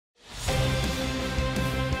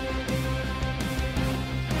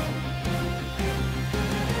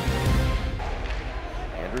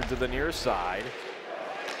to the near side.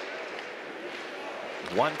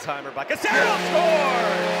 One-timer by Casero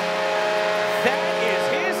scores! That is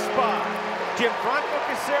his spot. Gianfranco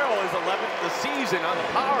Casero is 11th of the season on the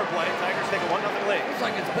power play. Tigers take a 1-0 lead. It's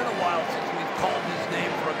like it's been a while since we've called his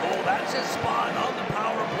name for a goal. That's his spot on the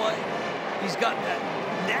power play. He's got that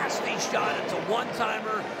nasty shot. It's a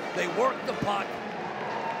one-timer. They work the puck.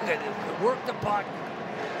 They work the puck.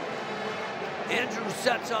 Andrew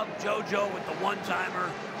sets up JoJo with the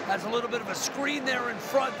one-timer. Has a little bit of a screen there in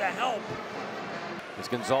front to help. As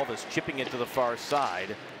Gonzalez chipping it to the far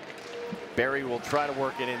side. Barry will try to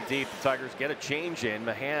work it in deep. The Tigers get a change in.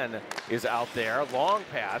 Mahan is out there. Long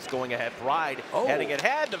pass going ahead. Pride heading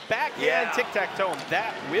ahead. The backhand tic-tac-toe.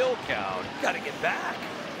 That will count. Got to get back.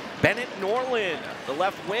 Bennett Norlin, the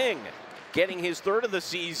left wing, getting his third of the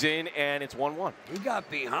season, and it's 1-1. He got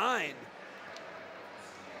behind.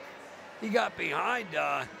 He got behind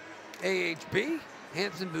AHB,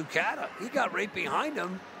 Hanson Bucata. He got right behind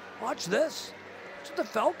him. Watch this. That's what the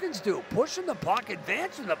Falcons do. Pushing the puck,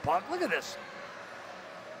 advancing the puck. Look at this.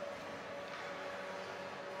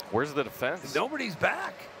 Where's the defense? Nobody's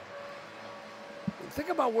back. Think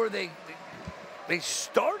about where they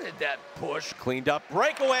started that push. Cleaned up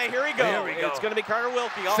breakaway. Here we go. Here we go. It's going to be Carter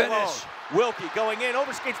Wilkie all Finish. alone. Wilkie going in,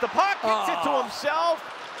 overskates the puck, gets it to himself.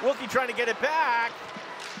 Wilkie trying to get it back.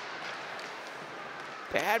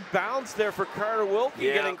 Bad bounce there for Carter Wilkie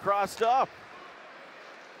getting crossed up.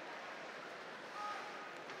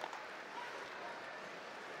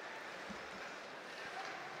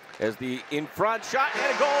 As the in front shot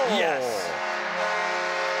and a goal. Yes.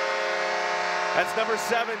 That's number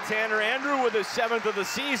 7, Tanner Andrew, with his 7th of the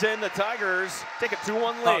season. The Tigers take a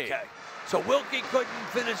 2-1 lead. Okay. So Wilkie couldn't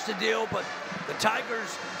finish the deal, but the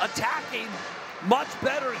Tigers attacking much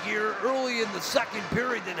better here early in the second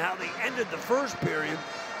period than how they ended the first period.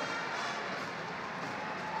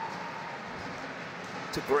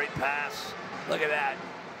 It's a great pass. Look at that.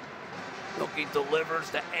 Wilkie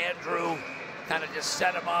delivers to Andrew. Kind of just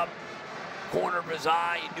set him up. Corner of his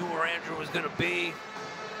eye. He knew where Andrew was going to be.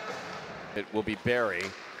 It will be Barry.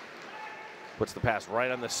 Puts the pass right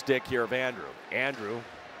on the stick here of Andrew. Andrew,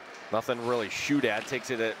 nothing really shoot at.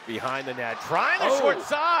 Takes it behind the net. Trying the short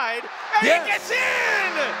side. And he gets in!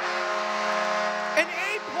 An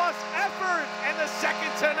A+ effort and the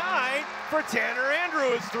second tonight for Tanner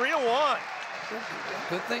Andrew. It's 3-1.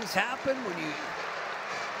 Good things happen when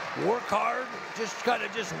you work hard. Just kind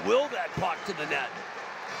of just will that puck to the net.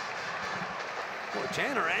 Boy,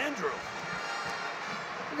 Tanner Andrew.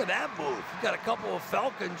 Look at that move. He's got a couple of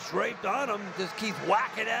Falcons draped on him. Just keeps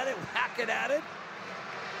whacking at it, whacking at it.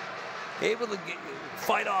 Able to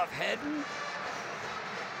fight off Hedden.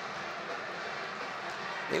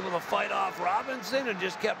 Able to fight off Robinson and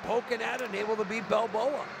just kept poking at it and able to beat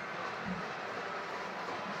Balboa.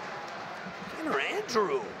 Tanner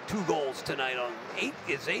Andrew, 2 goals tonight on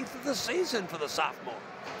his 8th of the season for the sophomore.